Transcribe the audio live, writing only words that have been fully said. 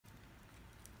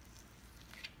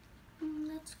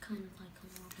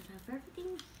for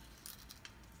everything.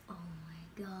 Oh my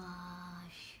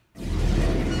gosh.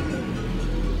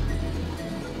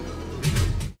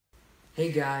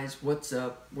 Hey guys, what's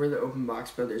up? We're the Open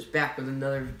Box Brothers back with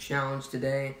another challenge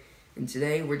today. And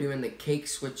today we're doing the Cake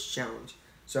Switch Challenge.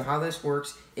 So how this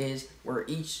works is we're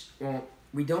each, well,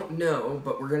 we don't know,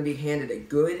 but we're going to be handed a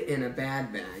good and a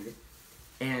bad bag.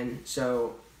 And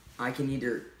so I can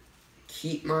either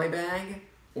keep my bag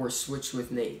or switch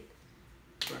with Nate.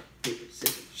 Rock, paper,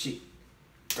 scissors, shoot.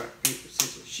 Rock, paper,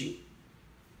 scissors, shoot.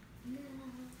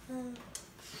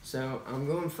 So I'm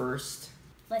going first.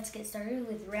 Let's get started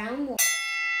with round one.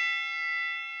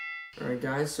 Alright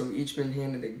guys, so we each been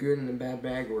handed a good and a bad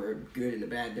bag, or a good and a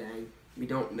bad bag. We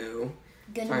don't know.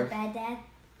 Good and a bad dad?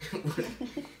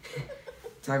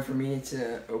 Time for me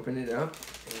to open it up.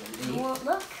 You won't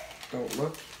look. Don't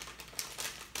look.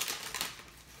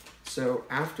 So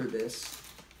after this,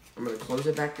 I'm going to close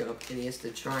it back up, and he has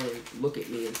to try and look at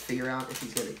me and figure out if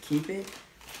he's going to keep it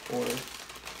or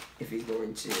if he's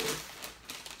going to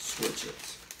switch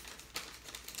it.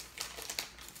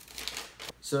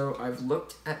 So I've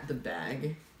looked at the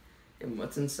bag and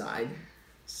what's inside.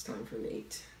 It's time for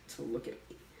Nate to look at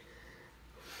me.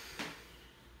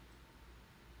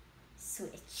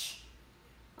 Switch.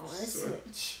 I want to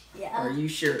switch. Yeah. Are you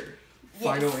sure? Yes.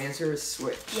 Final answer is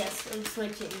switch. Yes, I'm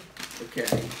switching. Okay.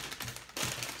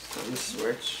 It's time to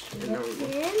switch. And now we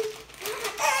look. Hey,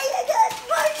 I got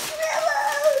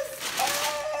marshmallows!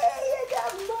 Hey, I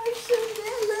got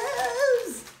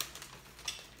marshmallows!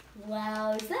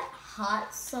 Wow, is that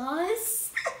hot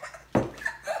sauce?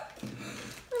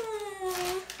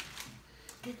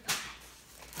 Goodbye.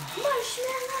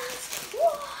 Marshmallows!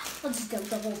 Whoa. I'll just dump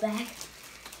the whole bag.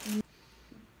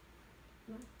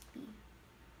 Be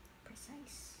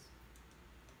precise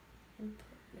and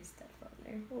put my stuff on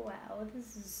there. Wow, this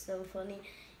is so funny.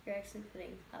 You're actually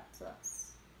putting hot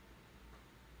sauce.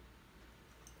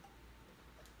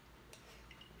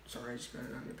 Sorry, I just got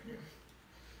it on the pan.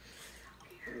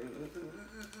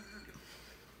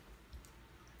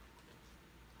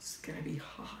 It's gonna be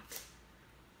hot.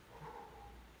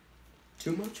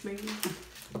 Too much, maybe?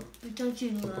 But don't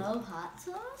you love hot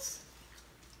sauce?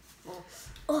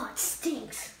 Oh, it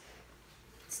stinks.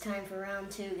 It's time for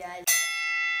round two, guys.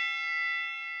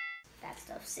 That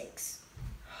stuff stinks.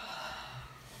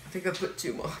 I think I put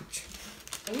too much.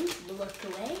 Ooh, look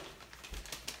away.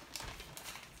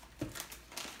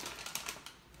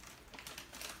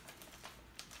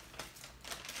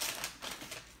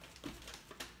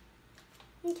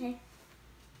 Okay.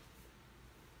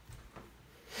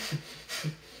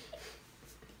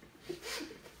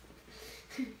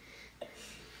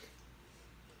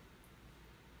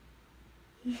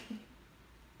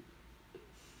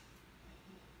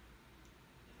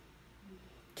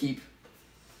 Keep.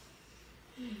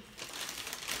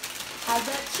 I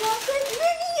got chocolate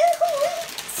mini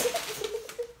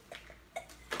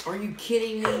Are you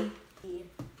kidding me?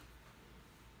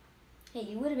 Hey,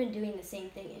 you would have been doing the same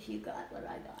thing if you got what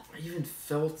I got. I even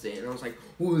felt it, and I was like,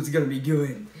 "Ooh, it's gonna be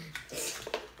good."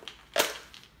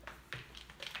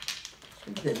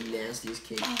 The nastiest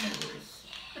cake ever.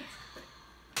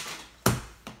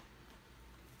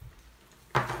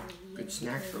 Good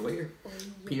snack for later.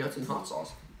 Peanuts and hot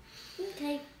sauce.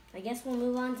 Okay, I guess we'll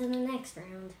move on to the next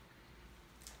round.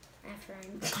 After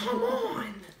I'm Come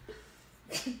on.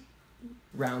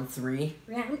 Round three.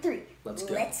 Round three. Let's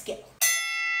go. Let's go.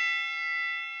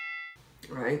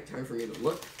 All right, time for me to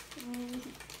look.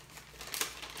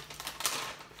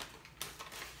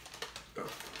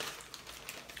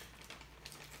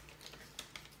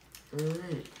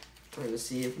 Alright, time to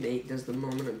see if Nate does the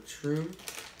moment of truth.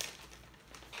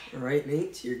 Alright,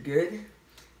 Nate, you're good.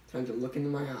 Time to look into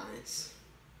my eyes.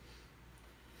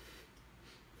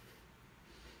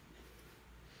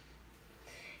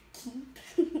 Keep.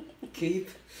 Keep?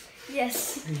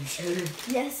 Yes. Are you sure?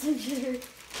 Yes, I'm sure.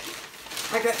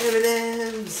 I got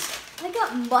M&M's. I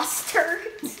got mustard.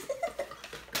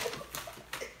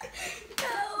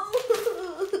 No.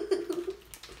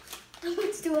 How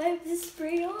much do I have to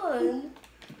spray on?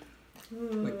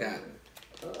 Like that.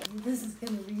 Oh, this is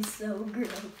gonna be so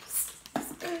gross.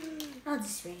 I'll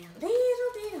just spray a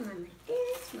little bit on, like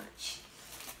this much.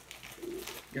 You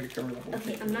gotta cover the whole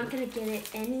Okay, thing. I'm not gonna get it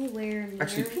anywhere near.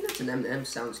 Actually, peanuts and M&M's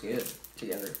sounds good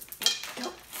together.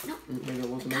 No, no. Maybe a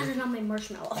little I got it on my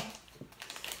marshmallow.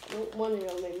 I don't want it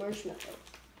on my marshmallow.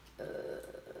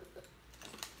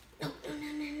 No.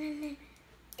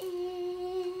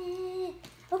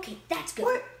 Okay, that's good.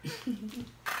 What?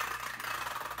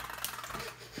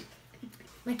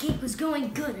 My cake was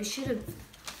going good. I should have.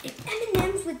 If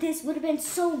M&M's with this would have been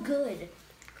so good.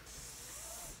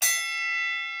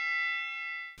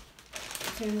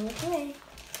 turn to look away.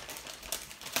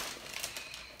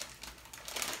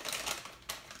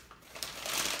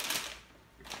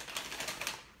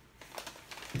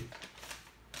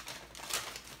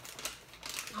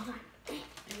 Hold on.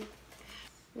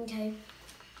 Okay.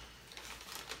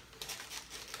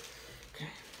 Okay.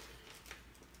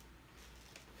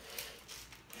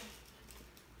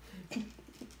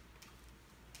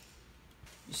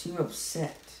 You seem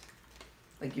upset.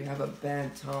 Like you have a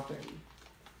bad topping.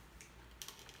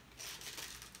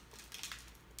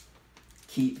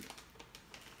 Keep.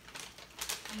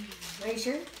 Are you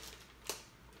sure?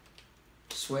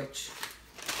 Switch.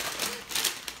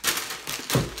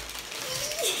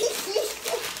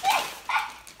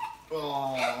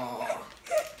 Oh.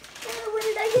 What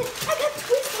did I get? I got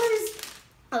Twizzlers.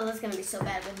 Oh, that's gonna be so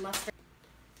bad with mustard.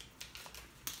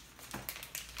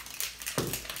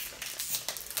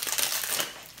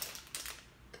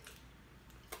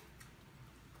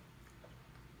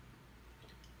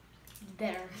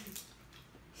 Better.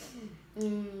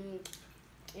 Ew,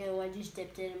 I just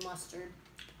dipped it in mustard.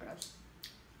 Gross.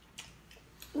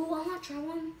 Ooh, I want to try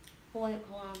one. Hold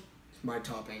on. It's my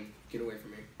topping. Get away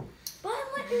from me. But I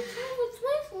want to try the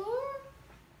Twizzler.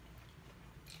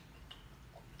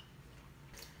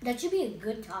 That should be a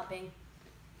good topping.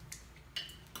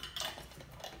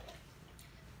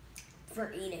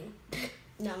 For eating.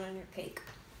 Not on your cake.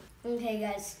 Okay,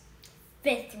 guys.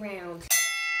 5th round.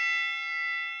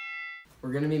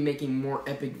 We're going to be making more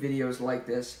epic videos like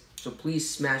this, so please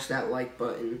smash that like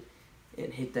button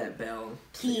and hit that bell.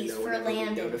 Please, so you know for whenever we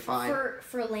Landon. notify.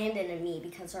 For Landon and me,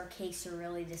 because our cakes are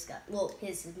really disgusting. Well,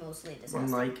 his is mostly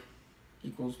disgusting. 1 like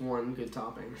equals 1 good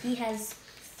topping. He has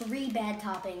 3 bad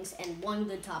toppings and 1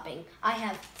 good topping. I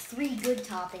have 3 good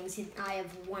toppings and I have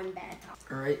 1 bad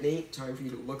topping. Alright, Nate, time for you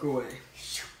to look away.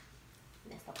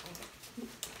 Messed up my head.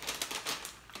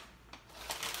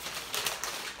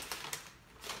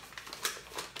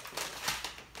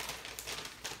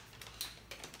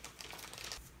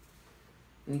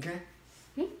 Okay?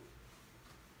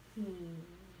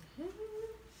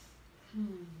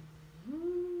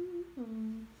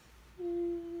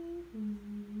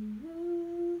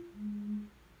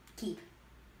 Keep.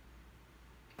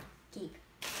 Keep.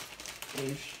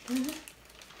 Ish.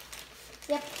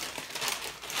 Yep.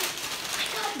 I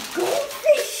got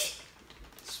goldfish!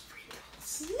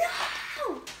 Sprinkles.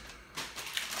 No!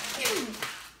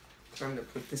 Time to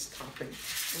put this topping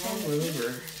all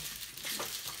over.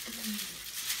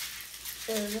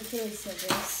 Look at this.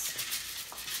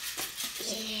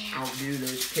 Yeah. Outdo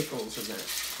those pickles and that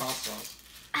hot sauce.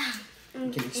 You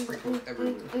can sprinkle it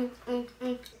everywhere.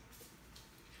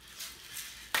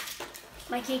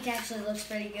 My cake actually looks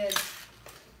pretty good.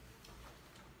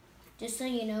 Just so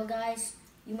you know, guys,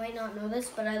 you might not know this,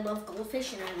 but I love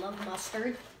goldfish and I love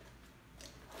mustard.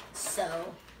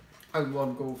 So, I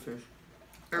love goldfish.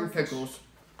 And pickles.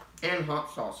 And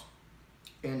hot sauce.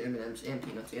 And M&M's and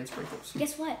peanuts and sprinkles.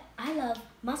 guess what? I love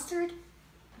mustard,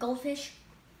 goldfish,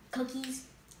 cookies,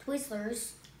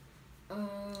 Twizzlers.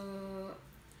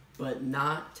 But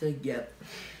not together.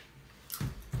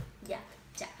 Yeah,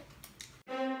 exactly.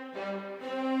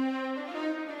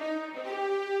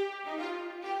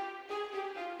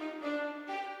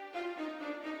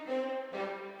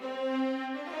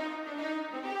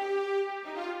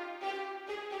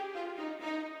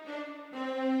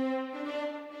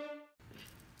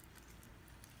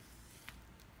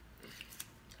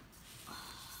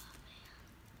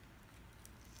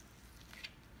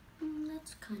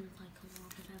 That's kind of like a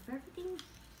little bit of everything.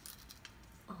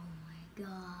 Oh my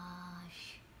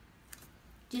gosh.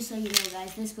 Just so you know,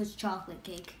 guys, this was chocolate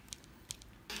cake.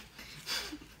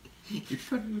 You're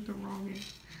cutting with the wrong end.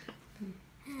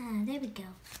 Ah, there we go.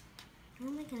 How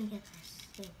am I gonna get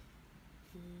this? Good.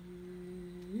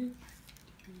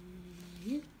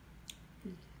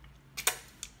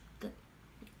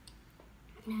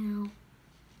 Now, I'm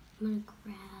gonna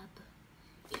grab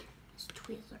this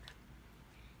Twizzler.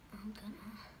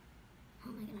 How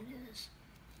am I gonna do this?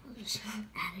 I'll just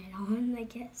add it on, I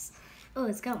guess. Oh,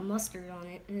 it's got mustard on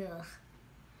it. Ugh.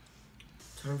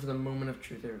 Time for the moment of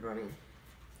truth, everybody.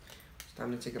 It's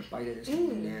time to take a bite of this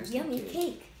nasty Yummy cake.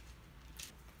 cake.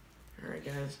 Alright,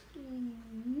 guys.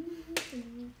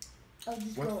 I'll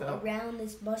just What go fell? around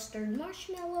this mustard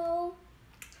marshmallow.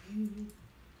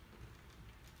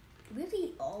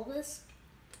 Really, all this?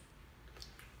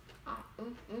 I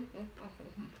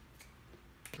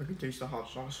can taste the hot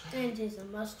sauce. And taste the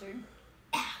mustard.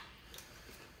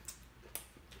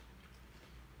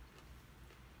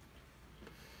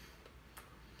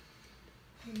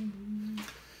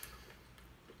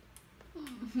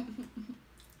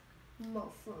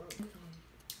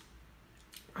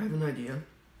 I have an idea.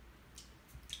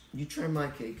 You try my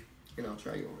cake, and I'll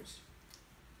try yours.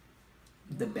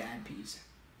 The bad piece.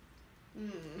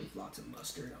 With lots of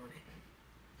mustard on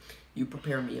it. You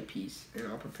prepare me a piece, and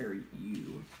I'll prepare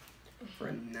you for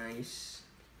a nice...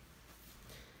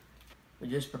 We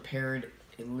just prepared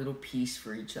a little piece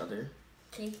for each other.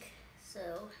 Cake,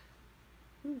 so...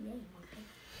 Ooh, yay, more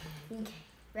cake. Okay,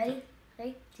 ready?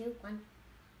 3, 2, 1.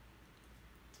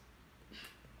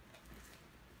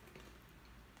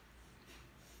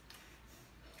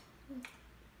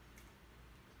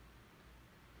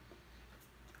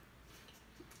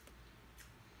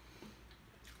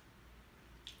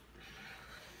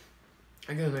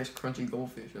 I got a nice crunchy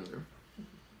goldfish in there.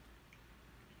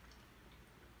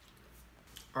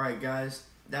 Alright guys,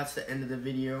 that's the end of the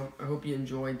video. I hope you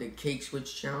enjoyed the cake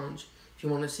switch challenge. If you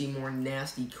want to see more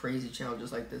nasty, crazy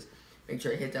challenges like this, make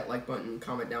sure to hit that like button and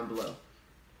comment down below.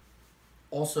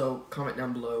 Also, comment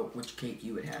down below which cake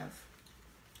you would have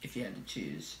if you had to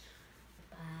choose.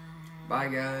 Bye.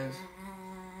 Bye guys.